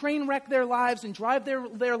going to train wreck their lives and drive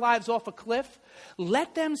their lives off a cliff.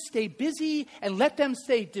 Let them stay busy and let them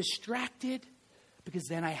stay distracted, because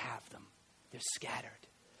then I have them. They're scattered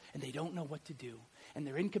and they don't know what to do and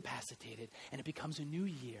they're incapacitated, and it becomes a new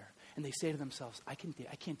year and they say to themselves, I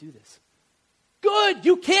can't do this. Good,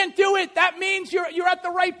 you can't do it. That means you're at the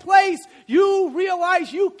right place. You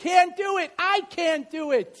realize you can't do it. I can't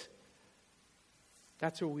do it.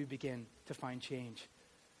 That's where we begin to find change.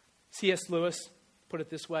 C.S. Lewis put it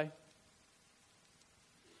this way.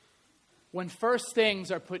 When first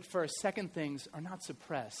things are put first, second things are not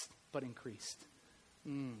suppressed, but increased.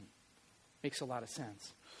 Makes a lot of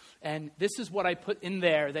sense. And this is what I put in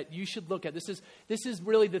there that you should look at. This is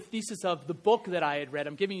really the thesis of the book that I had read.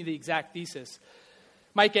 I'm giving you the exact thesis.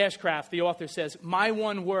 Mike Ashcraft, the author, says, my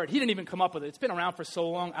one word. He didn't even come up with it. It's been around for so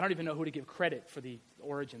long, I don't even know who to give credit for the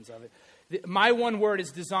origins of it. My one word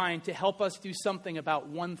is designed to help us do something about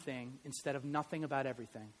one thing instead of nothing about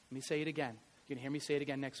everything. Let me say it again. You're going to hear me say it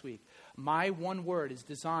again next week. My one word is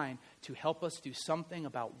designed to help us do something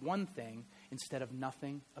about one thing instead of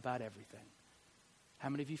nothing about everything. How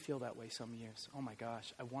many of you feel that way some years? Oh my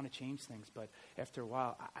gosh, I want to change things, but after a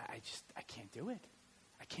while, I can't do it.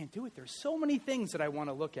 I can't do it. There's so many things that I want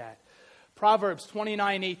to look at. Proverbs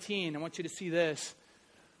 29:18, I want you to see this.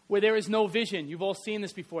 Where there is no vision, you've all seen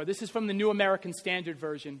this before. This is from the New American Standard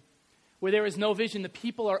Version. Where there is no vision, the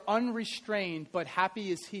people are unrestrained, but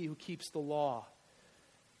happy is he who keeps the law.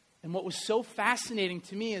 And what was so fascinating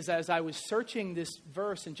to me is as I was searching this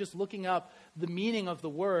verse and just looking up the meaning of the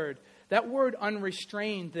word, that word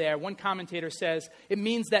unrestrained there, one commentator says, it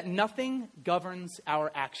means that nothing governs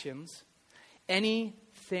our actions.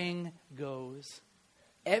 Anything goes.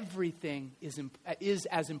 Everything is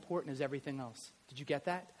as important as everything else. Did you get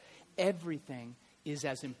that? Everything is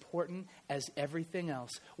as important as everything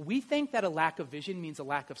else. We think that a lack of vision means a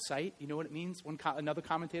lack of sight. You know what it means? Another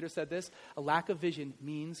commentator said this. A lack of vision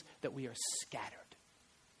means that we are scattered.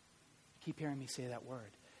 Keep hearing me say that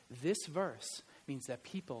word. This verse means that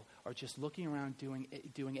people are just looking around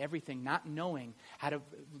doing everything, not knowing how to,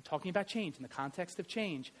 talking about change, in the context of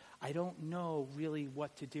change, I don't know really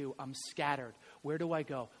what to do. I'm scattered. Where do I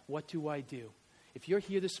go? What do I do? If you're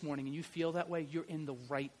here this morning and you feel that way, you're in the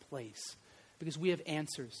right place because we have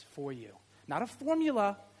answers for you. Not a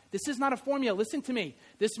formula. This is not a formula. Listen to me.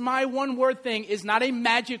 This my one word thing is not a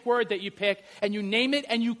magic word that you pick and you name it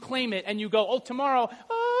and you claim it and you go, oh, tomorrow,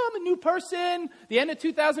 I'm a new person, the end of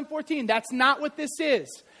 2014. That's not what this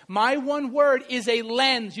is. My one word is a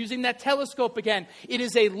lens, using that telescope again. It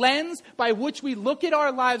is a lens by which we look at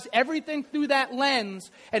our lives, everything through that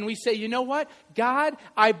lens, and we say, you know what? God,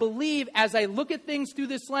 I believe as I look at things through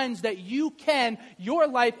this lens that you can, your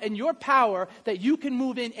life and your power, that you can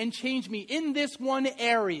move in and change me in this one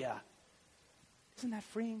area. Isn't that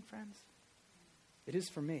freeing, friends? It is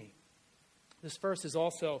for me. This verse is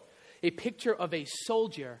also a picture of a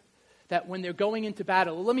soldier that when they're going into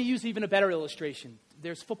battle, let me use even a better illustration.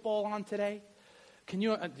 There's football on today.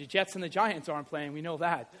 The Jets and the Giants aren't playing, we know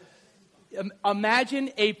that. Imagine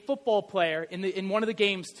a football player in one of the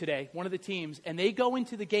games today, one of the teams, and they go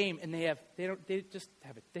into the game and they have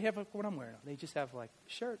what I'm wearing on. They just have like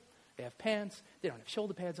a shirt, they have pants, they don't have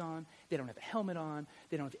shoulder pads on, they don't have a helmet on,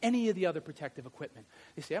 they don't have any of the other protective equipment.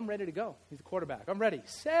 They say, I'm ready to go. He's the quarterback. I'm ready.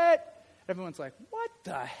 Set. Everyone's like, what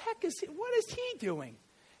the heck is he? What is he doing?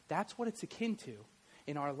 That's what it's akin to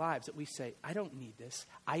in our lives, that we say, I don't need this.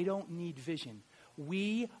 I don't need vision.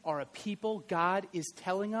 We are a people, God is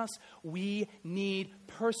telling us, we need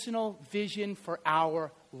personal vision for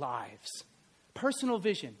our lives. Personal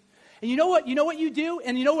vision. And you know what you do?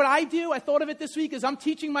 And you know what I do? I thought of it this week as I'm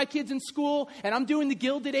teaching my kids in school and I'm doing the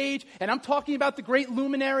Gilded Age and I'm talking about the great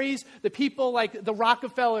luminaries, the people like the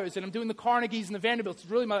Rockefellers, and I'm doing the Carnegies and the Vanderbilts.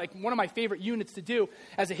 It's really one of my favorite units to do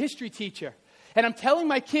as a history teacher. And I'm telling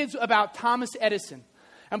my kids about Thomas Edison.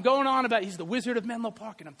 I'm going on about he's the Wizard of Menlo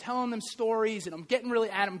Park, and I'm telling them stories, and I'm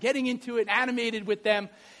getting into it, animated with them.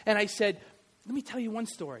 And I said, let me tell you one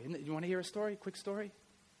story. You want to hear a story? Quick story?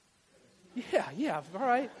 Yeah, all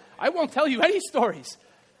right. I won't tell you any stories.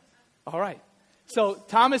 All right. So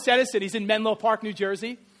Thomas Edison, he's in Menlo Park, New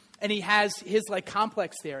Jersey, and he has his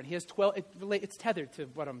complex there, and he has 12. It's tethered to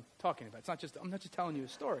what I'm talking about. I'm not just telling you a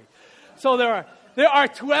story. So there are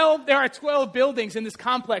 12 buildings in this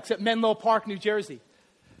complex at Menlo Park, New Jersey.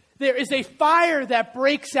 There is a fire that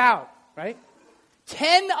breaks out, right?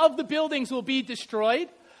 10 of the buildings will be destroyed.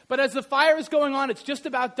 But as the fire is going on, it's just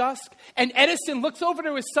about dusk. And Edison looks over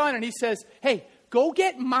to his son and he says, hey, go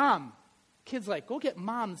get mom. Kid's like, go get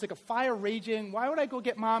mom. It's like a fire raging. Why would I go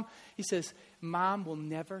get mom? He says, mom will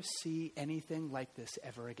never see anything like this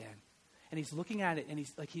ever again. And he's looking at it and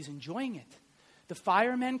he's enjoying it. The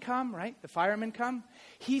firemen come, right? The firemen come.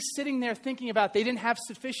 He's sitting there thinking about they didn't have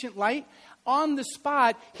sufficient light. On the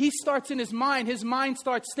spot, he starts in his mind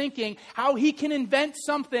starts thinking how he can invent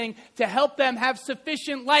something to help them have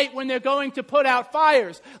sufficient light when they're going to put out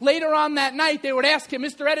fires. Later on that night, they would ask him,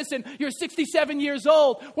 Mr. Edison, you're 67 years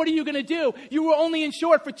old. What are you going to do? You were only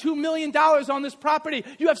insured for $2 million on this property.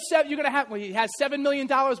 He has $7 million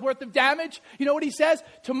worth of damage. You know what he says?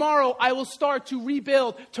 Tomorrow, I will start to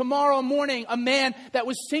rebuild. Tomorrow morning, a man that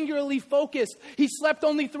was singularly focused. He slept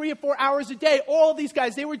only 3 or 4 hours a day. All these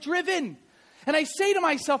guys, they were driven. And I say to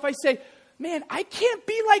myself, man, I can't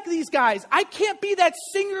be like these guys. I can't be that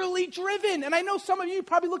singularly driven. And I know some of you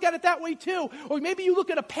probably look at it that way too. Or maybe you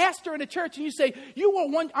look at a pastor in a church and you say,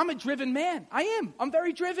 I'm a driven man. I am. I'm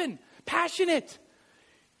very driven, passionate.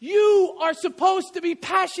 You are supposed to be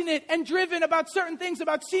passionate and driven about certain things,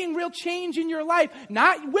 about seeing real change in your life.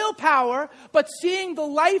 Not willpower, but seeing the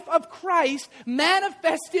life of Christ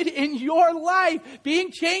manifested in your life,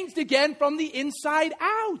 being changed again from the inside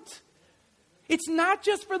out. It's not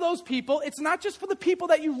just for those people. It's not just for the people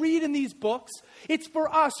that you read in these books. It's for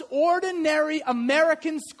us, ordinary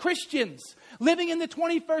Americans, Christians, living in the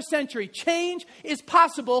 21st century. Change is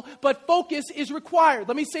possible, but focus is required.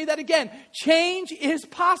 Let me say that again. Change is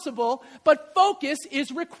possible, but focus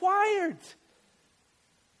is required.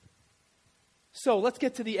 So let's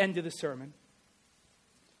get to the end of the sermon.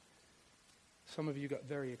 Some of you got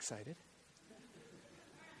very excited.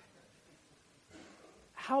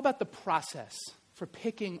 How about the process for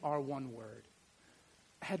picking our one word?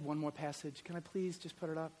 I had one more passage. Can I please just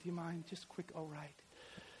put it up? Do you mind? Just quick. All right.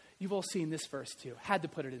 You've all seen this verse too. Had to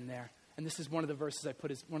put it in there. And this is one of the verses I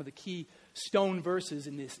put as one of the key stone verses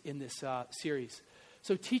in this series.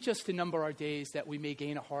 So teach us to number our days that we may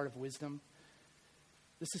gain a heart of wisdom.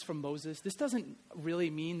 This is from Moses. This doesn't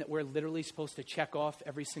really mean that we're literally supposed to check off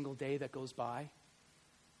every single day that goes by.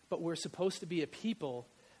 But we're supposed to be a people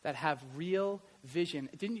that have real vision.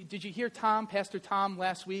 Did you hear Pastor Tom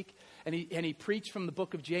last week? And he preached from the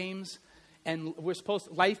book of James. And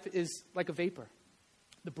life is like a vapor.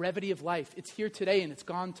 The brevity of life. It's here today and it's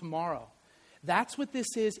gone tomorrow. That's what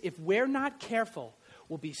this is. If we're not careful,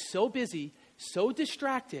 we'll be so busy, so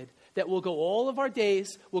distracted, that we'll go all of our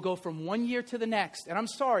days, we'll go from one year to the next. And I'm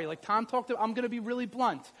sorry, like Tom talked about, I'm going to be really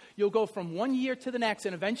blunt. You'll go from one year to the next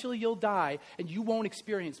and eventually you'll die and you won't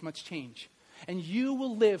experience much change. And you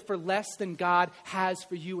will live for less than God has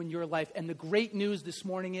for you in your life. And the great news this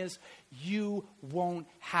morning is you won't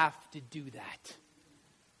have to do that.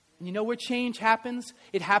 And you know where change happens?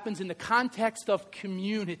 It happens in the context of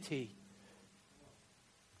community.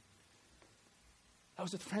 I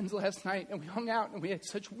was with friends last night and we hung out and we had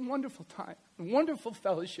such wonderful time, wonderful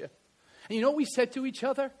fellowship. And you know what we said to each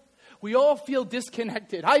other? We all feel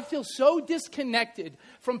disconnected. I feel so disconnected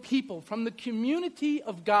from people, from the community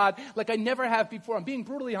of God like I never have before. I'm being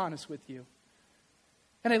brutally honest with you.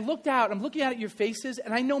 And I looked out, I'm looking out at your faces,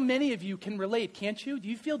 and I know many of you can relate, can't you? Do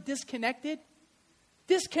you feel disconnected?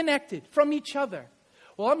 Disconnected from each other.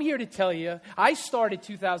 Well, I'm here to tell you, I started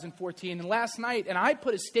 2014 and last night, and I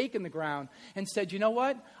put a stake in the ground and said, you know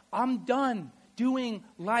what? I'm done doing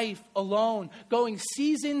life alone, going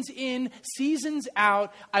seasons in, seasons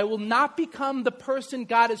out. I will not become the person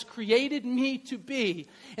God has created me to be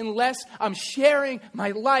unless I'm sharing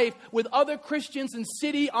my life with other Christians in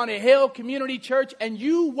City on a Hill Community Church, and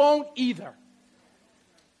you won't either.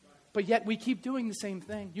 But yet we keep doing the same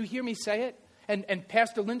thing. You hear me say it? And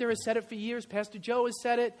Pastor Linda has said it for years. Pastor Joe has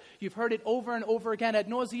said it. You've heard it over and over again ad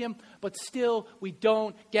nauseum. But still, we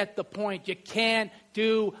don't get the point. You can't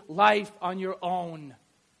do life on your own.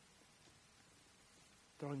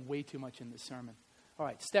 Throwing way too much in this sermon. All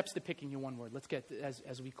right, steps to picking your one word. Let's get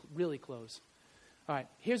as we really close. All right,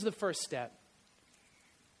 here's the first step.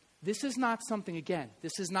 This is not something, again,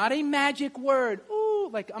 this is not a magic word. Ooh,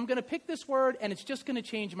 like I'm going to pick this word and it's just going to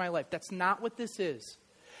change my life. That's not what this is.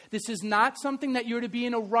 This is not something that you're to be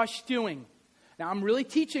in a rush doing. Now, I'm really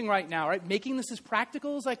teaching right now, right? Making this as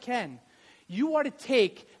practical as I can. You are to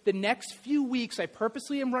take the next few weeks. I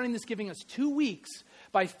purposely am running this, giving us 2 weeks.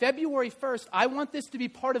 By February 1st, I want this to be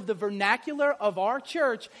part of the vernacular of our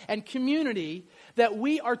church and community, that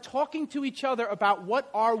we are talking to each other about what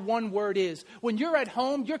our one word is. When you're at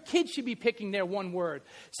home, your kids should be picking their one word.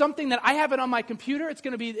 Something that I have it on my computer.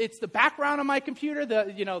 It's the background on my computer,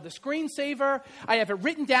 the screensaver. I have it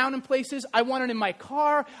written down in places. I want it in my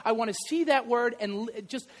car. I want to see that word and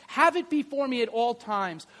just have it before me at all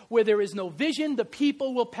times. Where there is no vision, the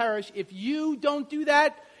people will perish. If you don't do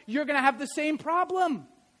that, you're going to have the same problem.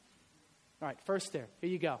 All right, first there. Here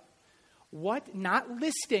you go. Not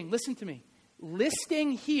listing. Listen to me.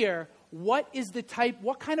 Listing here, what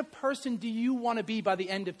kind of person do you want to be by the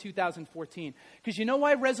end of 2014? Because you know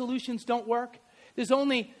why resolutions don't work?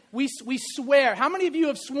 We swear. How many of you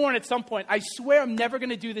have sworn at some point, I swear I'm never going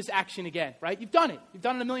to do this action again, right? You've done it. You've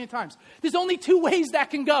done it a million times. There's only 2 ways that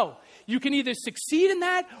can go. You can either succeed in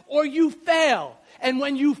that or you fail. And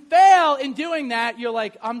when you fail in doing that, you're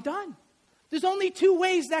like, I'm done. There's only 2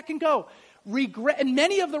 ways that can go. Regret, and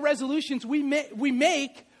many of the resolutions we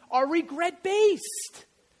make are regret-based.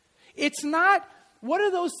 It's not, what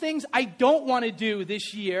are those things I don't want to do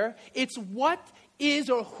this year? It's what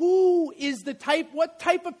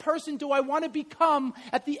type of person do I want to become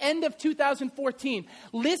at the end of 2014?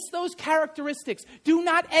 List those characteristics. Do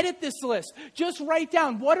not edit this list. Just write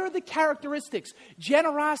down, what are the characteristics?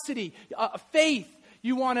 Generosity, faith,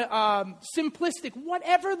 You want to simplistic.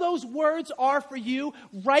 Whatever those words are for you,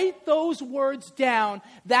 write those words down.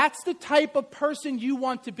 That's the type of person you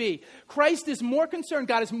want to be. Christ is more concerned,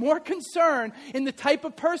 God is more concerned in the type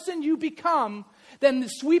of person you become than the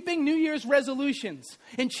sweeping New Year's resolutions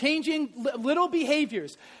and changing little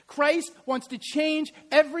behaviors. Christ wants to change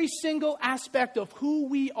every single aspect of who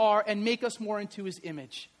we are and make us more into his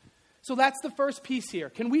image. So that's the first piece here.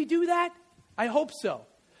 Can we do that? I hope so.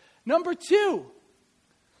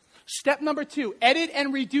 Step number 2, edit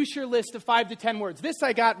and reduce your list of 5 to 10 words. This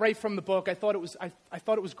I got right from the book. I thought it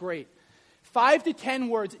was great. 5 to 10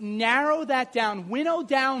 words. Narrow that down. Winnow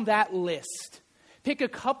down that list. Pick a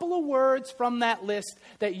couple of words from that list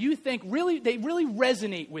that you think really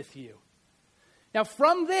resonate with you. Now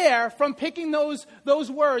from there, from picking those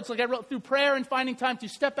words, like I wrote, through prayer and finding time to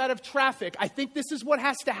step out of traffic, I think this is what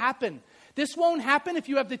has to happen. This won't happen if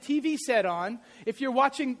you have the TV set on, if you're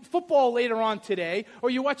watching football later on today, or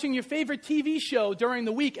you're watching your favorite TV show during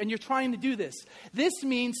the week and you're trying to do this. This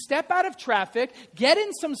means step out of traffic, get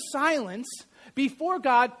in some silence before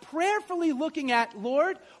God, prayerfully looking at,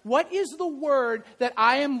 Lord, what is the word that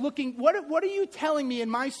I am looking, what are you telling me in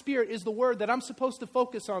my spirit is the word that I'm supposed to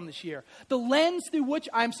focus on this year? The lens through which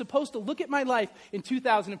I'm supposed to look at my life in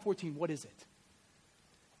 2014, what is it?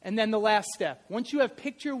 And then the last step, once you have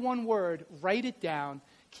picked your one word, write it down,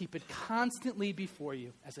 keep it constantly before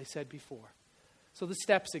you, as I said before. So the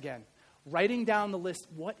steps again, writing down the list,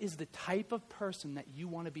 what is the type of person that you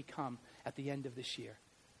want to become at the end of this year?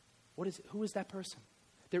 Who is that person?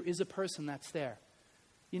 There is a person that's there.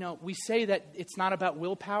 You know, we say that it's not about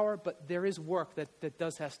willpower, but there is work that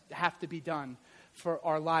does have to be done for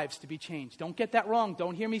our lives to be changed. Don't get that wrong.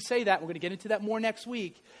 Don't hear me say that. We're going to get into that more next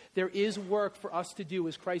week. There is work for us to do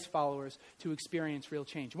as Christ followers to experience real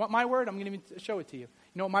change. You want my word? I'm going to show it to you. You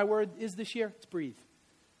know what my word is this year? It's breathe.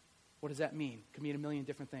 What does that mean? It can mean a million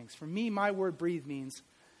different things. For me, my word breathe means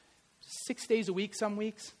 6 days a week, some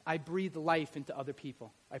weeks, I breathe life into other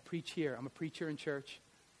people. I preach here. I'm a preacher in church.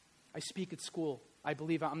 I speak at school. I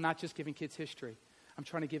believe I'm not just giving kids history. I'm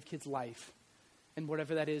trying to give kids life. And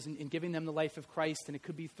whatever that is, and giving them the life of Christ, and it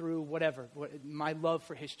could be through whatever, my love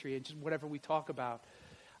for history, and just whatever we talk about.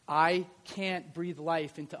 I can't breathe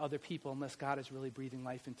life into other people unless God is really breathing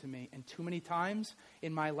life into me. And too many times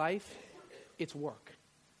in my life, it's work.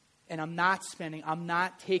 And I'm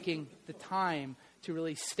not taking the time to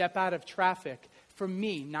really step out of traffic for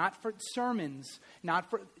me, not for sermons,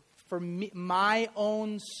 not for me, my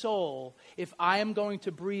own soul. If I am going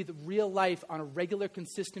to breathe real life on a regular,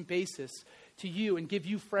 consistent basis to you and give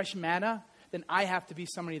you fresh manna, then I have to be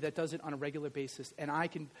somebody that does it on a regular basis. And I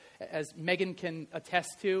can, as Megan can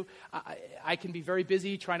attest to, I can be very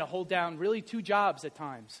busy trying to hold down really 2 jobs at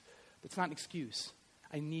times. But it's not an excuse.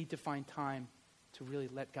 I need to find time to really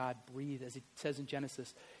let God breathe, as it says in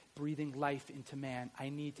Genesis, breathing life into man. I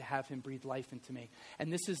need to have him breathe life into me.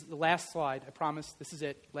 And this is the last slide. I promise. This is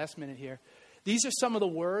it. Last minute here. These are some of the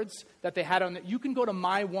words that they had on it. You can go to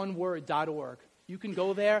myoneword.org. You can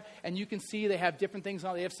go there and you can see they have different things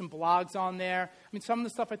on. They have some blogs on there. I mean, some of the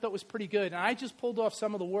stuff I thought was pretty good. And I just pulled off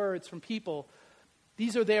some of the words from people.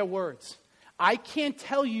 These are their words. I can't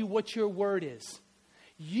tell you what your word is.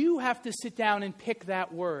 You have to sit down and pick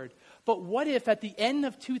that word. But what if at the end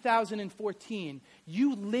of 2014,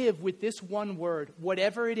 you live with this one word,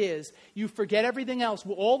 whatever it is, you forget everything else,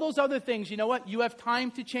 all those other things, you know what? You have time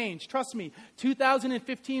to change. Trust me,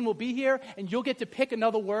 2015 will be here and you'll get to pick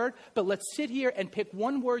another word, but let's sit here and pick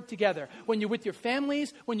one word together. When you're with your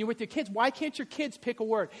families, when you're with your kids, why can't your kids pick a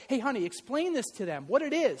word? Hey, honey, explain this to them, what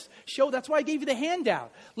it is. That's why I gave you the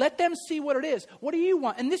handout. Let them see what it is. What do you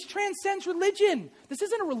want? And this transcends religion. This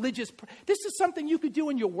isn't a religious, this is something you could do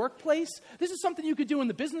in your workplace. This is something you could do in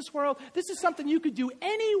the business world. This is something you could do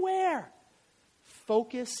anywhere.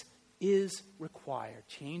 Focus is required.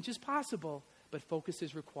 Change is possible, but focus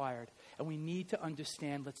is required. And we need to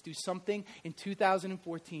understand, let's do something in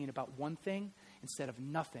 2014 about one thing instead of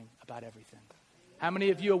nothing about everything. How many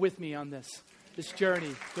of you are with me on this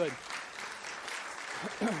journey? Good.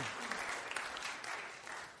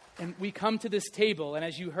 And we come to this table, and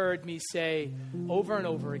as you heard me say over and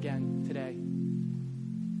over again today,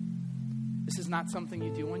 this is not something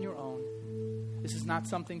you do on your own. This is not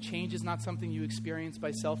something, change is not something you experience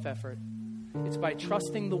by self-effort. It's by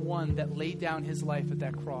trusting the one that laid down his life at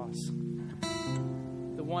that cross.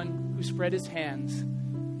 The one who spread his hands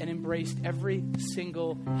and embraced every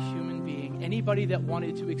single human being. Anybody that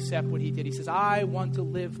wanted to accept what he did. He says, I want to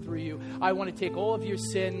live through you. I want to take all of your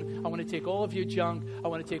sin. I want to take all of your junk. I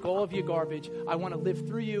want to take all of your garbage. I want to live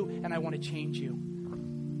through you, and I want to change you.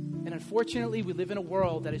 And unfortunately, we live in a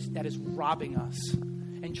world that is robbing us.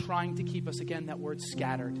 and trying to keep us, again, that word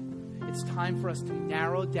scattered. It's time for us to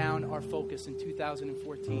narrow down our focus in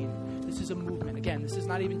 2014. This is a movement. Again, this is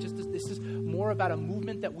not even just this is more about a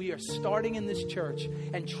movement that we are starting in this church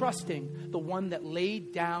and trusting the one that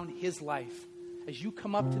laid down his life. As you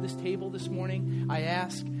come up to this table this morning, I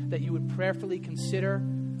ask that you would prayerfully consider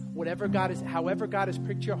however God has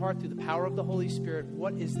pricked your heart through the power of the Holy Spirit.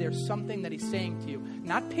 What is there something that he's saying to you?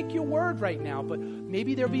 Not pick your word right now, but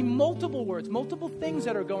maybe there'll be multiple words, multiple things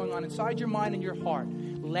that are going on inside your mind and your heart.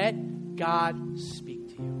 Let God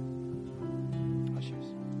speak to you. Ushers.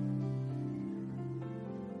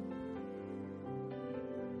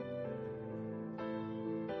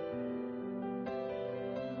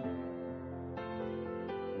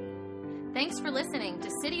 Thanks for listening to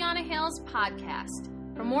City on a Hill's podcast.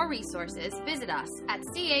 For more resources, visit us at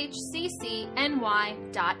chccny.com.